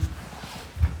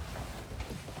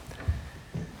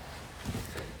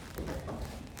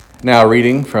Now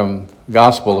reading from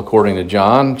Gospel according to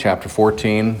John, chapter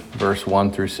 14, verse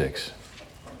 1 through 6.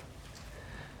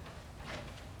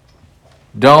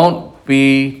 Don't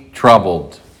be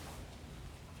troubled.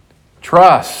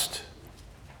 Trust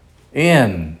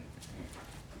in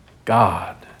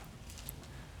God.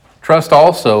 Trust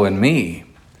also in me.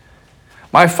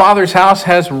 My Father's house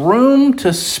has room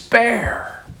to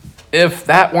spare. If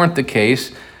that weren't the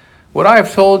case, would I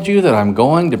have told you that I'm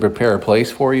going to prepare a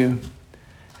place for you?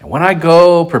 And when I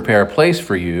go prepare a place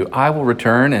for you, I will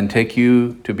return and take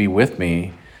you to be with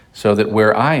me, so that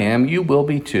where I am, you will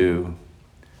be too.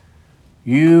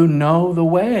 You know the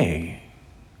way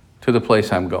to the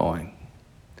place I'm going.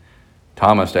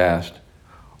 Thomas asked,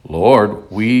 Lord,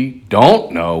 we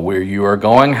don't know where you are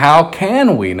going. How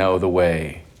can we know the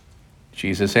way?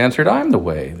 Jesus answered, I'm the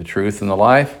way, the truth, and the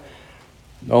life.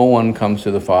 No one comes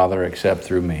to the Father except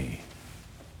through me.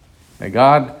 May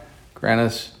God grant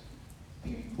us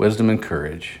wisdom and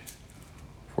courage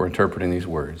for interpreting these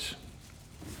words.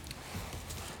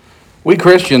 We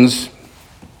Christians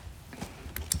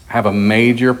have a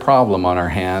major problem on our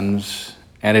hands,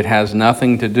 and it has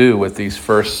nothing to do with these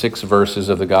first 6 verses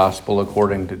of the Gospel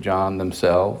according to John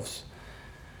themselves.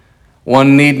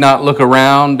 One need not look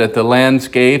around at the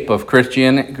landscape of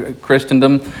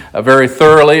Christendom very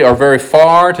thoroughly or very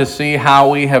far to see how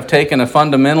we have taken a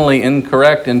fundamentally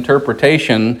incorrect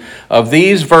interpretation of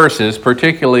these verses,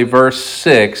 particularly verse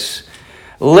 6,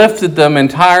 lifted them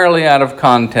entirely out of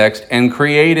context and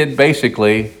created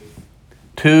basically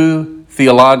 2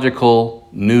 theological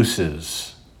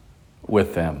nooses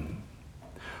with them.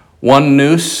 One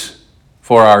noose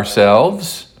for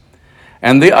ourselves,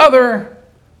 and the other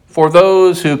for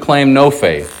those who claim no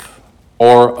faith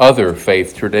or other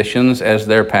faith traditions as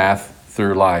their path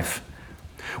through life.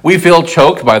 We feel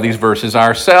choked by these verses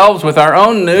ourselves with our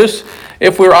own noose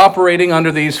if we're operating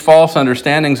under these false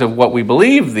understandings of what we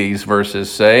believe these verses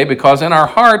say, because in our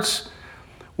hearts,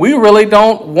 we really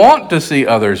don't want to see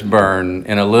others burn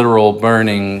in a literal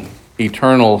burning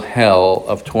eternal hell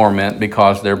of torment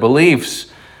because their beliefs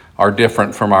are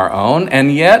different from our own,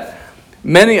 and yet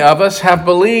many of us have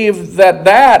believed that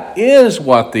that is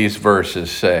what these verses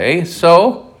say.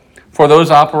 So, for those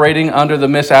operating under the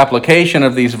misapplication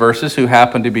of these verses who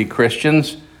happen to be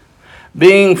Christians,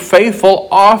 being faithful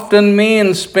often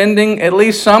means spending at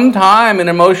least some time and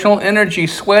emotional energy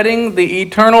sweating the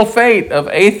eternal fate of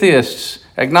atheists,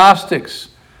 agnostics,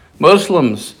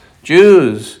 Muslims,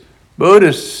 Jews,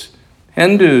 Buddhists,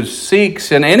 Hindus,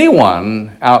 Sikhs, and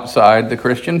anyone outside the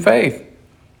Christian faith.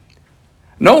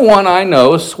 No one I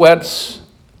know sweats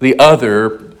the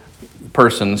other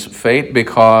person's fate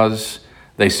because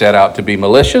they set out to be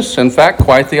malicious. In fact,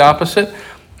 quite the opposite.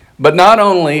 But not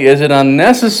only is it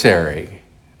unnecessary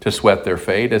to sweat their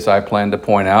fate, as I plan to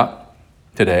point out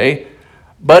today,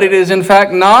 but it is in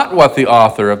fact not what the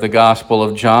author of the Gospel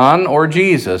of John, or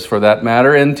Jesus for that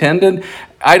matter, intended.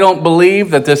 I don't believe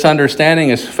that this understanding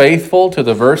is faithful to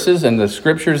the verses and the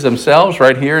scriptures themselves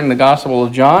right here in the Gospel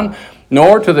of John,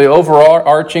 nor to the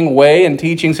overarching way and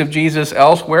teachings of Jesus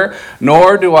elsewhere,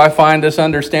 nor do I find this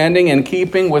understanding in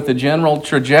keeping with the general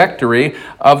trajectory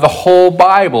of the whole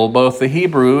Bible. Both the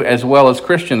Hebrew as well as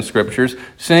Christian scriptures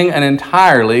sing an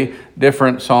entirely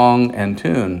different song and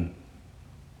tune.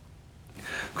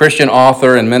 Christian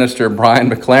author and minister Brian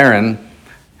McLaren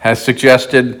has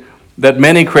suggested that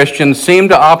many Christians seem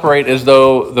to operate as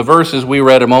though the verses we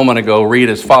read a moment ago read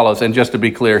as follows. And just to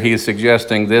be clear, he is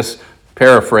suggesting this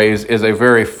paraphrase is a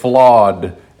very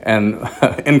flawed and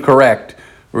incorrect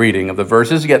reading of the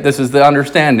verses, yet this is the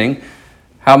understanding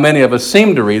how many of us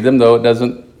seem to read them, though it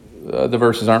doesn't. The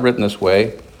verses aren't written this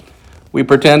way. We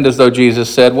pretend as though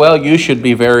Jesus said, well, you should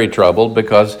be very troubled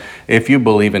because if you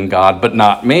believe in God but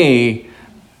not me,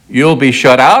 you'll be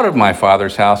shut out of my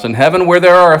Father's house in heaven, where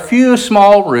there are a few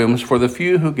small rooms for the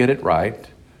few who get it right.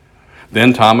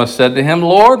 Then Thomas said to him,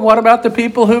 Lord, what about the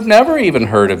people who've never even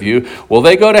heard of you? Will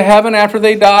they go to heaven after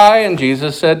they die? And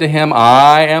Jesus said to him,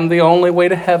 I am the only way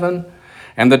to heaven,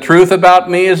 and the truth about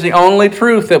me is the only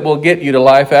truth that will get you to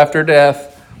life after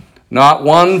death. Not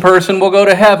one person will go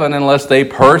to heaven unless they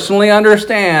personally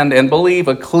understand and believe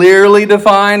a clearly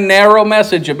defined, narrow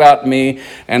message about me,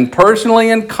 and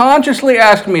personally and consciously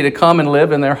ask me to come and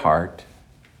live in their heart.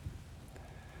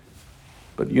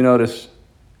 But you notice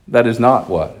that is not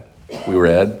what we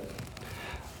read.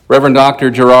 Reverend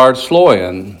Dr. Gerard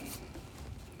Sloyan,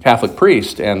 Catholic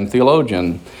priest and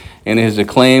theologian, in his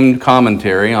acclaimed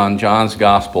commentary on John's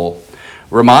Gospel,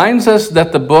 reminds us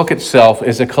that the book itself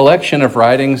is a collection of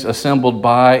writings assembled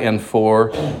by and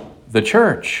for the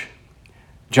church.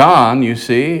 John, you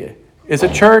see, is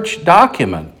a church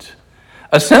document,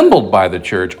 assembled by the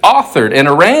church, authored and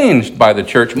arranged by the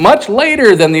church, much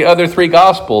later than the other three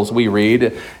Gospels we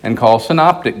read and call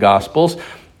synoptic Gospels.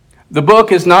 The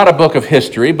book is not a book of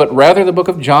history, but rather the book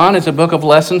of John is a book of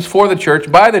lessons for the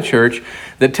church, by the church,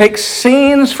 that takes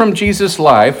scenes from Jesus'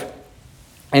 life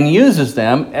and uses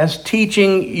them as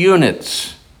teaching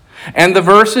units. And the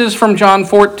verses from John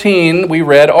 14 we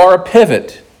read are a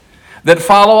pivot that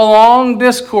follow a long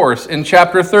discourse in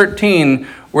chapter 13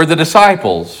 where the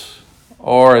disciples,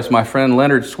 or as my friend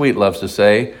Leonard Sweet loves to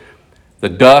say, the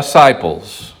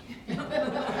disciples.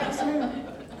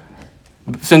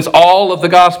 Since all of the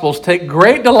Gospels take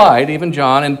great delight, even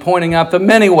John, in pointing out the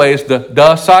many ways the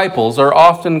disciples are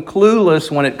often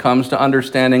clueless when it comes to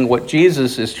understanding what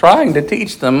Jesus is trying to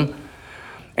teach them.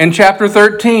 In chapter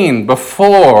 13,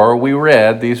 before we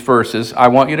read these verses, I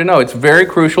want you to know it's very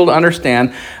crucial to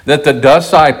understand that the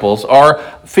disciples are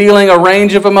feeling a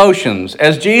range of emotions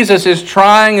as Jesus is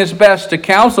trying his best to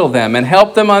counsel them and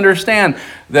help them understand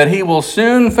that he will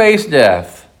soon face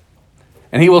death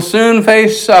and he will soon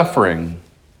face suffering.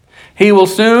 He will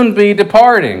soon be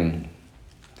departing.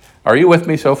 Are you with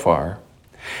me so far?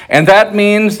 And that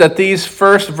means that these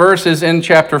first verses in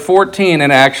chapter 14,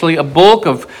 and actually a bulk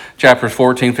of chapters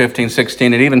 14, 15,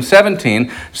 16, and even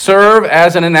 17, serve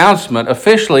as an announcement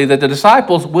officially that the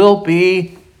disciples will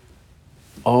be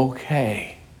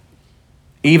okay,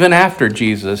 even after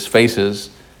Jesus faces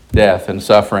death and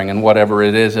suffering and whatever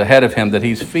it is ahead of him that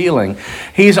he's feeling.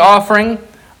 He's offering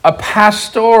a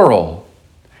pastoral,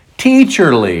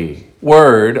 teacherly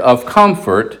word of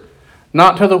comfort,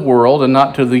 not to the world and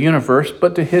not to the universe,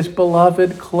 but to his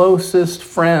beloved closest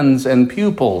friends and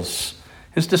pupils,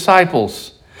 his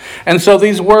disciples. And so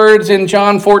these words in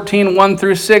John 14, 1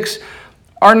 through 6,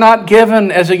 are not given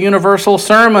as a universal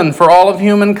sermon for all of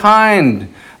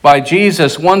humankind by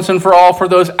Jesus once and for all for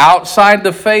those outside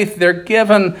the faith.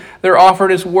 They're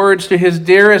offered as words to his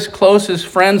dearest, closest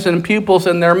friends and pupils,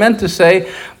 and they're meant to say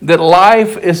that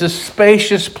life is a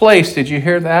spacious place. Did you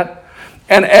hear that?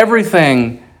 And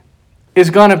everything is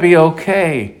going to be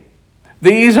okay.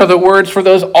 These are the words for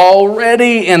those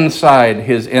already inside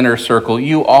his inner circle.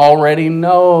 You already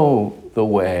know the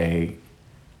way.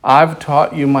 I've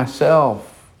taught you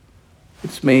myself.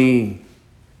 It's me.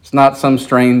 It's not some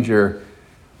stranger.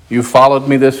 You followed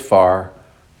me this far.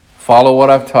 Follow what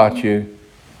I've taught you,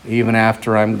 even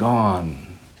after I'm gone.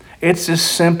 It's as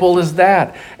simple as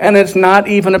that. And it's not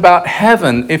even about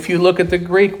heaven. If you look at the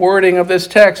Greek wording of this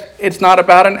text, it's not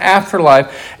about an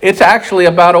afterlife. It's actually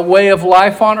about a way of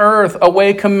life on earth, a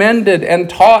way commended and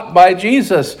taught by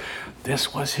Jesus.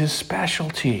 This was his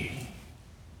specialty.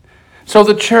 So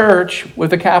the church,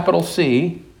 with a capital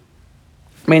C,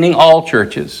 meaning all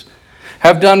churches,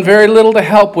 have done very little to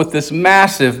help with this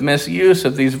massive misuse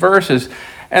of these verses.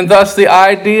 And thus the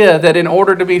idea that in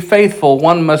order to be faithful,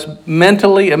 one must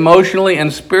mentally, emotionally,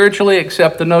 and spiritually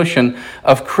accept the notion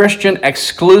of Christian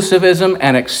exclusivism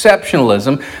and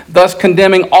exceptionalism, thus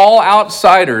condemning all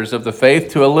outsiders of the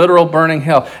faith to a literal burning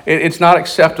hell. It's not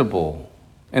acceptable.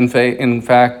 In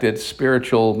fact, it's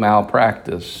spiritual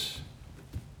malpractice.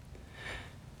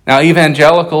 Now,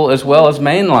 evangelical as well as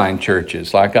mainline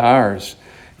churches like ours,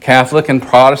 Catholic and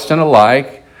Protestant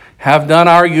alike, have done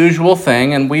our usual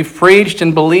thing, and we've preached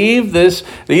and believed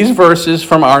these verses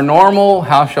from our normal,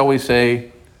 how shall we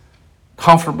say,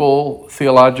 comfortable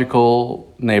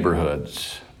theological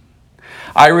neighborhoods.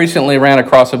 I recently ran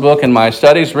across a book in my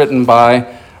studies written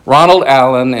by Ronald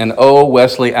Allen and O.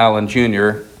 Wesley Allen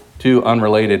Jr., two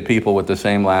unrelated people with the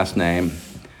same last name,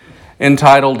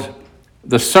 entitled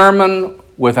The Sermon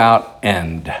Without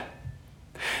End,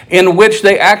 in which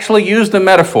they actually use the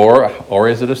metaphor, or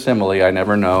is it a simile, I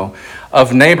never know,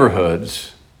 of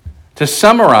neighborhoods to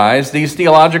summarize these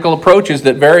theological approaches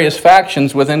that various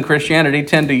factions within Christianity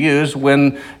tend to use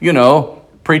when,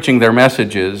 preaching their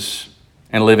messages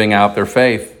and living out their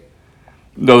faith.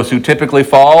 Those who typically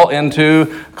fall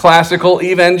into classical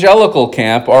evangelical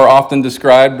camp are often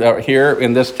described here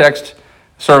in this text,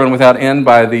 Sermon Without End,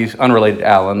 by these unrelated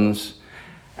Allens,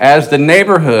 as the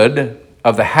neighborhood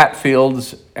of the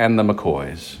Hatfields and the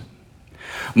McCoys.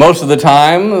 Most of the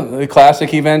time, the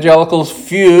classic evangelicals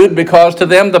feud because to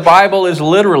them the Bible is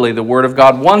literally the Word of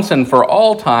God once and for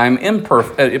all time,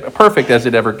 perfect as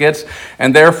it ever gets,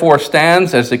 and therefore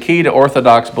stands as the key to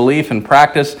orthodox belief and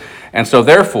practice. And so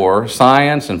therefore,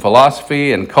 science and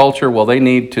philosophy and culture, they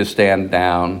need to stand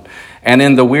down. And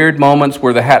in the weird moments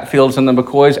where the Hatfields and the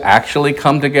McCoys actually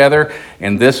come together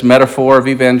in this metaphor of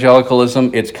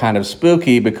evangelicalism, it's kind of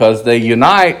spooky because they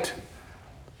unite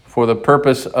for the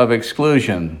purpose of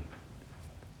exclusion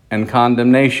and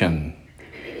condemnation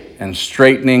and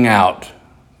straightening out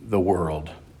the world.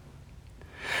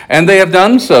 And they have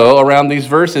done so around these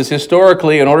verses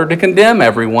historically in order to condemn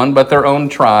everyone but their own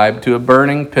tribe to a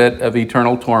burning pit of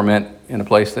eternal torment in a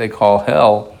place they call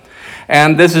hell.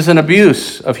 And this is an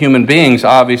abuse of human beings,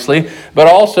 obviously, but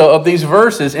also of these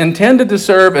verses intended to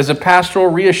serve as a pastoral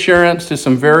reassurance to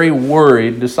some very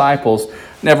worried disciples,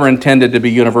 never intended to be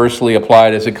universally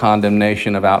applied as a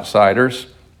condemnation of outsiders.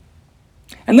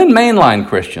 And then mainline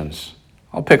Christians.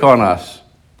 I'll pick on us.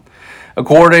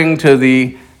 According to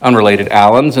the unrelated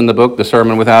Allens in the book, The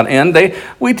Sermon Without End,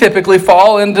 we typically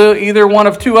fall into either one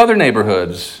of two other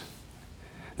neighborhoods.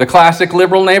 The classic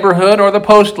liberal neighborhood or the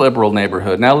post-liberal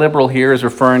neighborhood. Now, liberal here is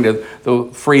referring to the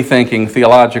free-thinking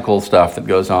theological stuff that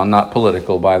goes on, not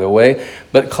political, by the way.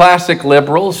 But classic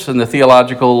liberals in the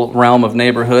theological realm of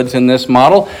neighborhoods in this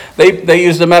model, they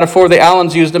use the metaphor, the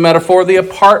Allens use the metaphor, the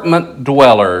apartment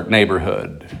dweller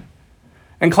neighborhood.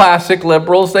 And classic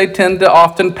liberals, they tend to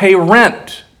often pay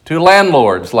rent to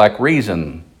landlords like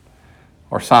reason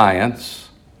or science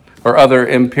or other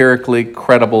empirically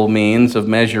credible means of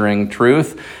measuring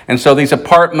truth. And so these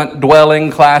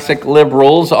apartment-dwelling classic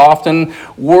liberals often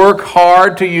work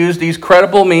hard to use these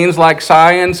credible means like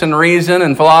science and reason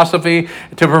and philosophy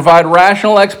to provide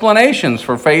rational explanations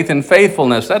for faith and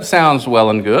faithfulness. That sounds well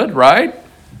and good, right?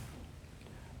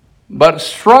 But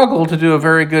struggle to do a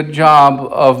very good job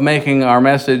of making our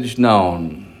message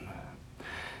known.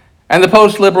 And the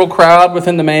post-liberal crowd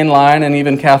within the main line and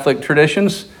even Catholic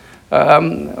traditions,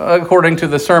 according to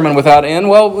the Sermon Without End,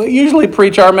 we usually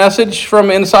preach our message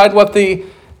from inside what the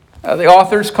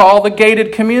authors call the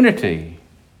gated community.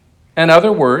 In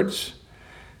other words,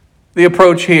 the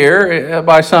approach here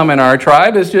by some in our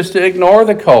tribe is just to ignore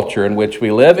the culture in which we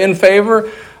live in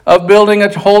favor of building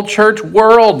a whole church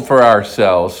world for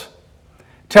ourselves,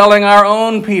 telling our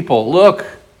own people, look,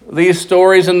 these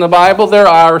stories in the Bible, they're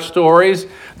our stories.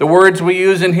 The words we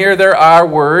use in here, they're our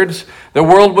words. The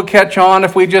world will catch on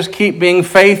if we just keep being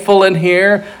faithful in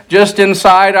here, just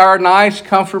inside our nice,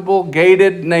 comfortable,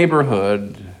 gated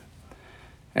neighborhood.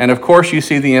 And of course, you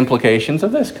see the implications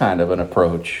of this kind of an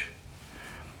approach.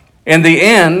 In the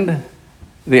end,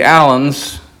 the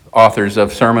Allens, authors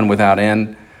of Sermon Without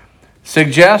End,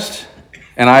 suggest,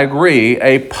 and I agree,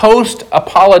 a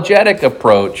post-apologetic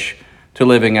approach to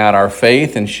living out our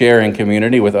faith and sharing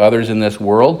community with others in this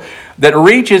world that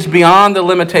reaches beyond the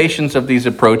limitations of these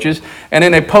approaches. And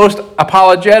in a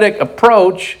post-apologetic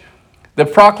approach, the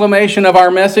proclamation of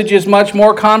our message is much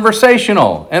more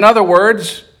conversational. In other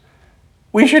words,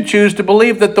 we should choose to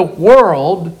believe that the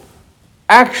world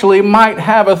actually might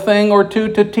have a thing or two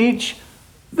to teach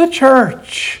the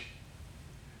church,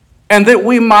 and that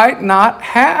we might not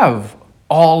have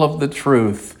all of the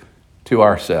truth to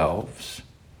ourselves.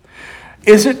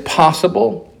 Is it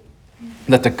possible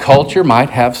that the culture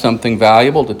might have something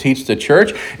valuable to teach the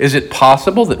church? Is it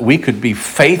possible that we could be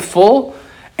faithful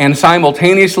and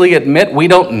simultaneously admit we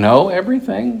don't know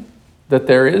everything that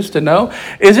there is to know?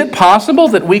 Is it possible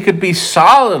that we could be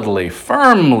solidly,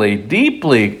 firmly,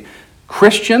 deeply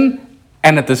Christian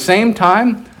and at the same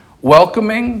time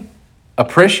welcoming,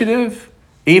 appreciative,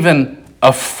 even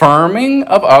affirming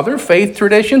of other faith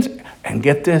traditions? And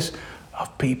get this,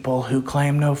 of people who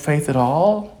claim no faith at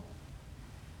all?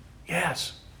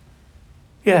 Yes,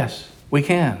 we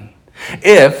can.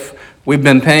 If we've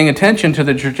been paying attention to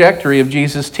the trajectory of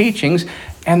Jesus' teachings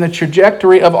and the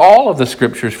trajectory of all of the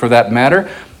scriptures for that matter,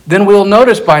 then we'll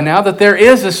notice by now that there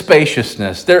is a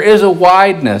spaciousness, there is a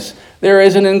wideness, there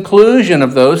is an inclusion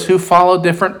of those who follow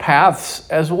different paths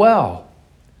as well.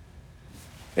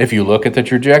 If you look at the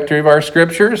trajectory of our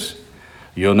scriptures,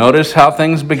 you'll notice how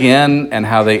things begin and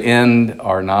how they end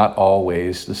are not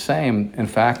always the same. In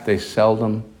fact, they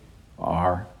seldom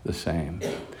are the same.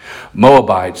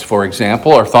 Moabites, for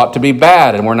example, are thought to be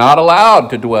bad and were not allowed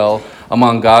to dwell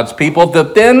among God's people.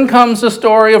 But then comes the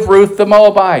story of Ruth the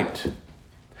Moabite,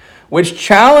 which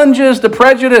challenges the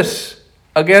prejudice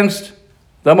against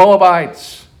the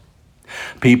Moabites.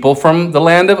 People from the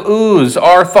land of Uz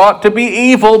are thought to be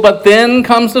evil, but then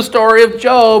comes the story of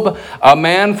Job, a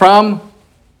man from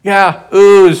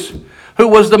Uz, who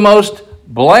was the most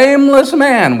blameless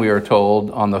man, we are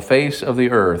told, on the face of the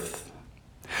earth.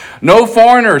 No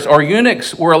foreigners or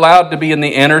eunuchs were allowed to be in the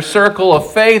inner circle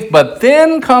of faith, but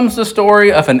then comes the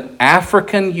story of an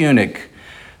African eunuch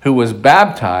who was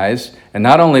baptized, and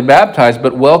not only baptized,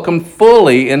 but welcomed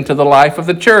fully into the life of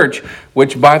the church,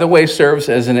 which, by the way, serves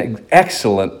as an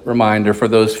excellent reminder for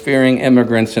those fearing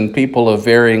immigrants and people of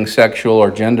varying sexual or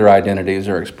gender identities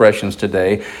or expressions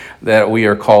today that we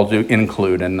are called to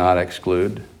include and not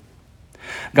exclude.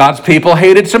 God's people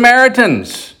hated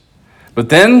Samaritans. But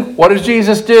then, what does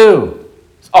Jesus do?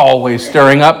 always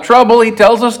stirring up trouble. He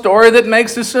tells a story that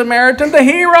makes the Samaritan the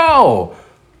hero,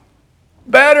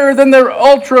 better than the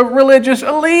ultra-religious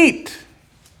elite.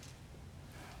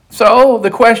 So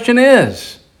the question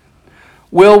is,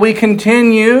 will we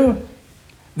continue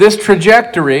this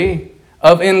trajectory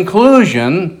of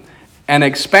inclusion and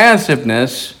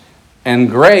expansiveness and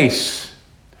grace?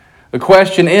 The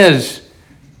question is,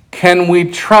 can we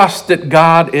trust that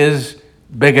God is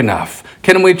big enough?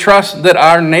 Can we trust that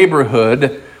our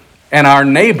neighborhood and our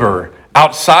neighbor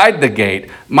outside the gate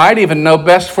might even know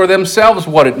best for themselves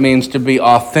what it means to be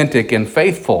authentic and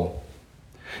faithful?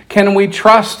 Can we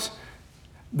trust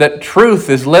that truth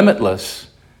is limitless,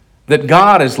 that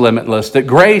God is limitless, that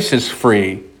grace is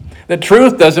free, that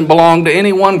truth doesn't belong to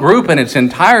any one group in its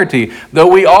entirety, though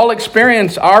we all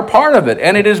experience our part of it,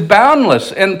 and it is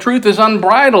boundless, and truth is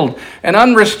unbridled and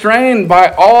unrestrained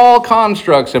by all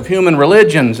constructs of human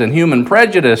religions and human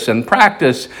prejudice and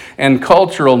practice and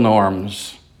cultural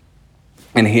norms.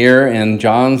 And here in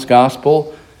John's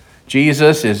Gospel,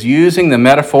 Jesus is using the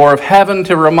metaphor of heaven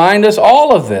to remind us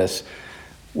all of this,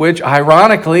 which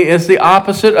ironically is the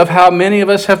opposite of how many of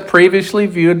us have previously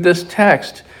viewed this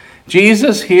text.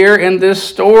 Jesus here in this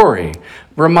story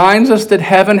reminds us that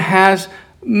heaven has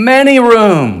many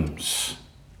rooms.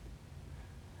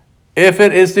 If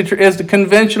it is the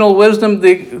conventional wisdom,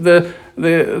 the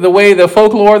way, the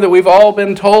folklore that we've all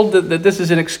been told that this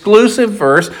is an exclusive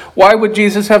verse, why would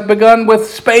Jesus have begun with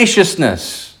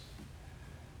spaciousness,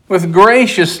 with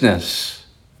graciousness,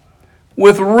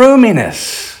 with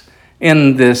roominess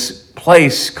in this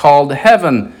place called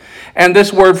heaven? And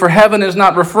this word for heaven is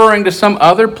not referring to some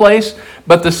other place,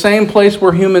 but the same place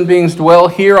where human beings dwell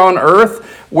here on earth,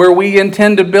 where we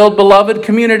intend to build beloved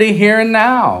community here and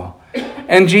now.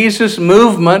 And Jesus'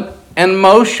 movement and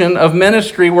motion of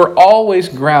ministry were always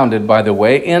grounded, by the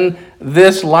way, in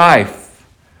this life.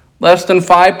 Less than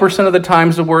 5% of the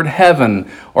times the word heaven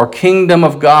or kingdom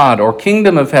of God or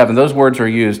kingdom of heaven, those words are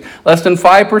used. Less than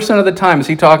 5% of the time is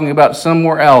he talking about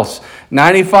somewhere else.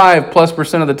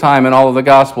 95+% of the time in all of the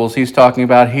Gospels, he's talking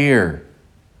about here.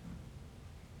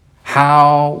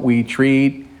 How we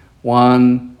treat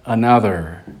one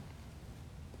another.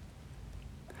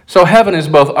 So heaven is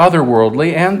both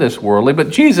otherworldly and this worldly, but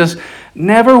Jesus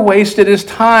never wasted his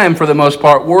time, for the most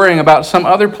part, worrying about some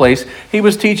other place. He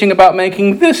was teaching about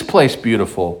making this place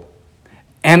beautiful.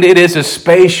 And it is a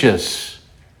spacious,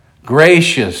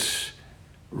 gracious,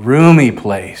 roomy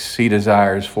place he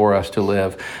desires for us to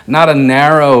live. Not a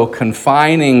narrow,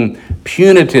 confining,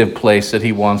 punitive place that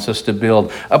he wants us to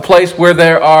build. A place where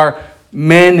there are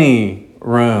many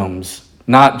rooms,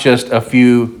 not just a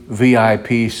few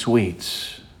VIP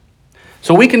suites.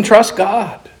 So we can trust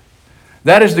God.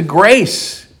 That is the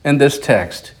grace in this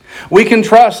text. We can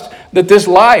trust that this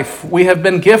life we have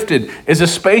been gifted is a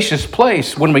spacious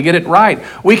place when we get it right.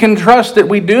 We can trust that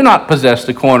we do not possess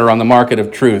the corner on the market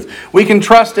of truth. We can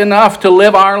trust enough to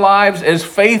live our lives as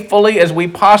faithfully as we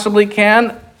possibly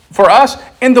can for us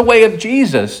in the way of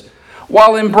Jesus,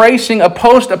 while embracing a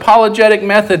post-apologetic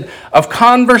method of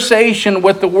conversation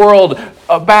with the world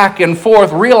back and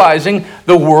forth, realizing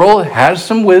the world has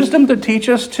some wisdom to teach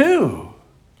us too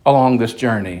along this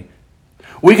journey.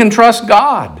 We can trust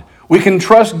God. We can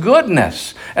trust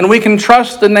goodness. And we can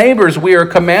trust the neighbors we are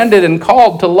commanded and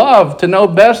called to love, to know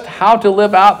best how to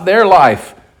live out their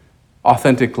life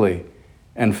authentically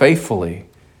and faithfully,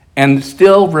 and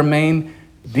still remain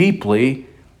deeply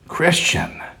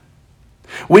Christian.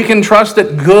 We can trust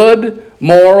that good,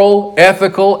 moral,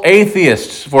 ethical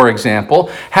atheists, for example,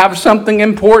 have something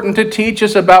important to teach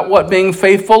us about what being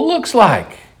faithful looks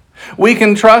like. We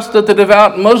can trust that the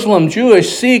devout Muslim,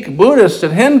 Jewish, Sikh, Buddhist,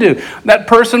 and Hindu, that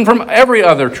person from every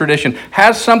other tradition,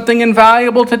 has something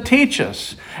invaluable to teach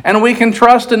us. And we can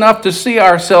trust enough to see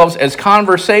ourselves as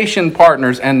conversation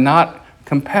partners and not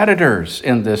competitors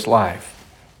in this life.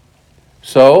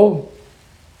 So,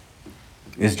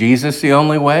 is Jesus the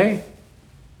only way?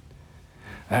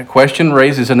 That question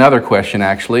raises another question,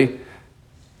 actually.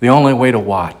 The only way to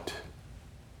what?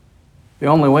 The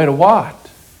only way to what?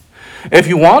 If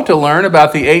you want to learn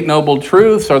about the 8 Noble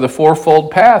Truths or the Fourfold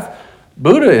Path,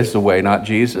 Buddha is the way, not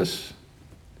Jesus.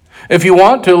 If you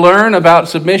want to learn about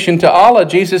submission to Allah,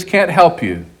 Jesus can't help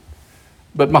you,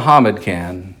 but Muhammad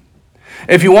can.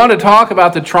 If you want to talk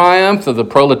about the triumph of the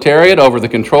proletariat over the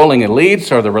controlling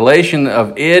elites or the relation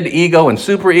of id, ego, and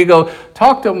superego,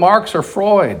 talk to Marx or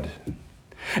Freud.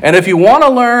 And if you want to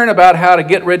learn about how to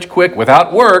get rich quick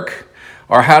without work,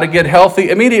 or how to get healthy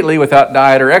immediately without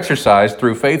diet or exercise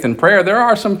through faith and prayer, there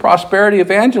are some prosperity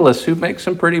evangelists who make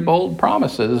some pretty bold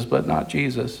promises, but not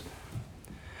Jesus.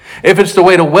 If it's the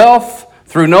way to wealth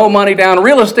through no money down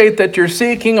real estate that you're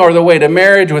seeking, or the way to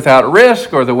marriage without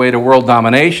risk, or the way to world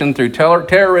domination through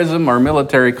terrorism or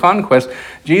military conquest,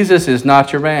 Jesus is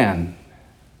not your man,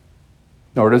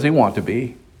 nor does he want to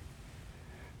be.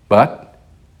 But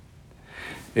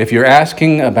if you're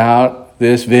asking about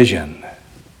this vision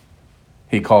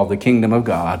he called the kingdom of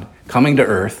God coming to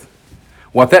earth,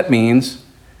 what that means,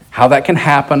 how that can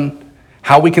happen,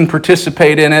 how we can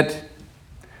participate in it,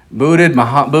 Buddha,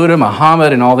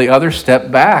 Muhammad, and all the others step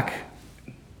back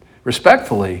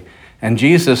respectfully, and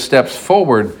Jesus steps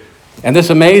forward. And this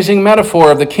amazing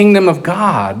metaphor of the kingdom of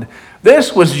God,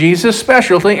 this was Jesus'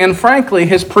 specialty, and frankly,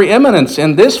 his preeminence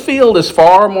in this field is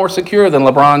far more secure than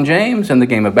LeBron James in the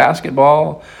game of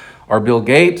basketball or Bill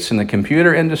Gates in the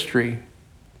computer industry.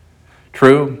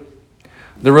 True,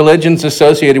 the religions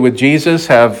associated with Jesus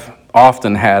have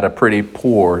often had a pretty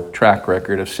poor track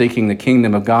record of seeking the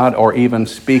kingdom of God or even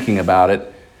speaking about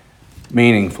it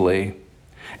meaningfully.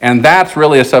 And that's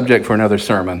really a subject for another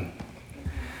sermon.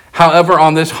 However,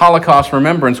 on this Holocaust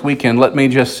Remembrance Weekend, let me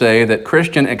just say that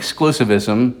Christian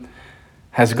exclusivism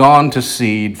has gone to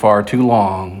seed far too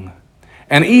long,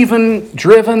 and even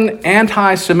driven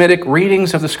anti-Semitic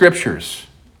readings of the Scriptures,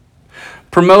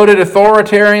 promoted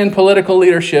authoritarian political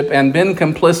leadership, and been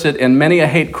complicit in many a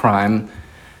hate crime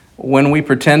when we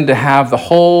pretend to have the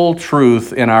whole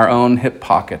truth in our own hip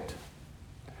pocket.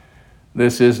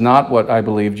 This is not what I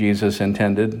believe Jesus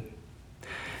intended.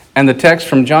 And the text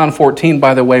from John 14,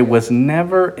 by the way, was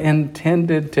never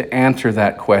intended to answer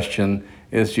that question,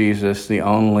 is Jesus the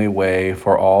only way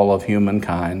for all of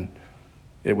humankind?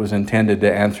 It was intended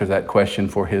to answer that question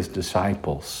for his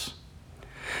disciples.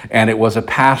 And it was a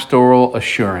pastoral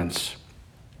assurance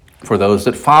for those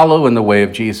that follow in the way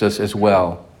of Jesus as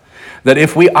well, that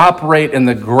if we operate in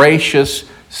the gracious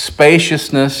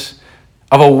spaciousness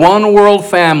of a one-world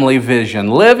family vision,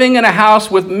 living in a house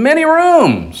with many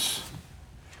rooms,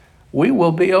 we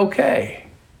will be okay.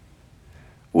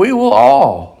 We will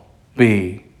all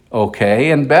be okay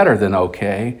and better than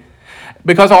okay,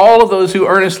 because all of those who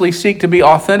earnestly seek to be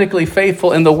authentically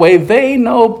faithful in the way they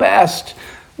know best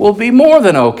will be more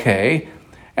than okay.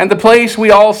 And the place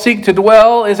we all seek to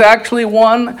dwell is actually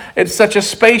one, it's such a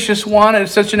spacious one,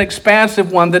 it's such an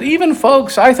expansive one, that even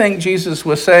folks, I think Jesus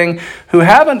was saying, who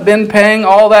haven't been paying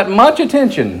all that much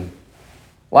attention,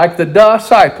 like the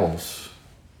disciples,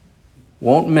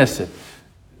 won't miss it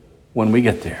when we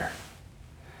get there.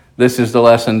 This is the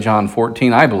lesson John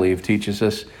 14, I believe, teaches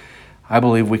us. I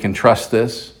believe we can trust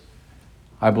this.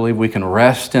 I believe we can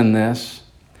rest in this.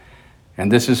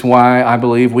 And this is why I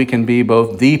believe we can be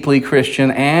both deeply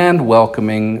Christian and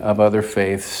welcoming of other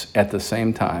faiths at the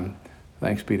same time.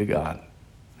 Thanks be to God.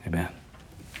 Amen.